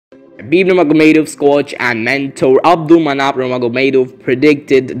Khabib Nurmagomedov's coach and mentor Abdulmanap Nurmagomedov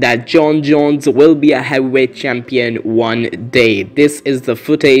predicted that Jon Jones will be a heavyweight champion one day. This is the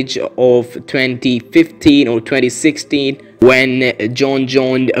footage of 2015 or 2016 when Jon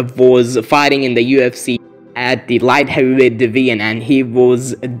Jones was fighting in the UFC at the light heavyweight division, and he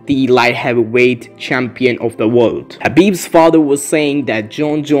was the light heavyweight champion of the world. Khabib's father was saying that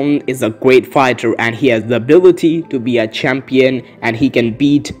Jon Jones is a great fighter and he has the ability to be a champion and he can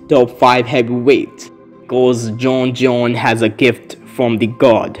beat top 5 heavyweights because Jon Jones has a gift from the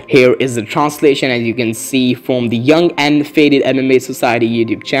God. Here is the translation, as you can see, from the Young and Faded MMA Society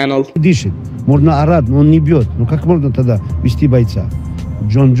YouTube channel. Дышит. Можно орать, но он не бьет. Ну как можно тогда вести бойца?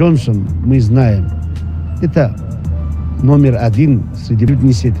 Джон Джонсон, мы знаем, это номер один среди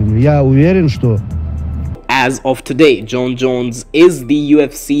несетами. Я уверен, что as of today, Jon Jones is the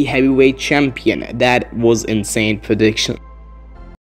UFC heavyweight champion. That was insane prediction.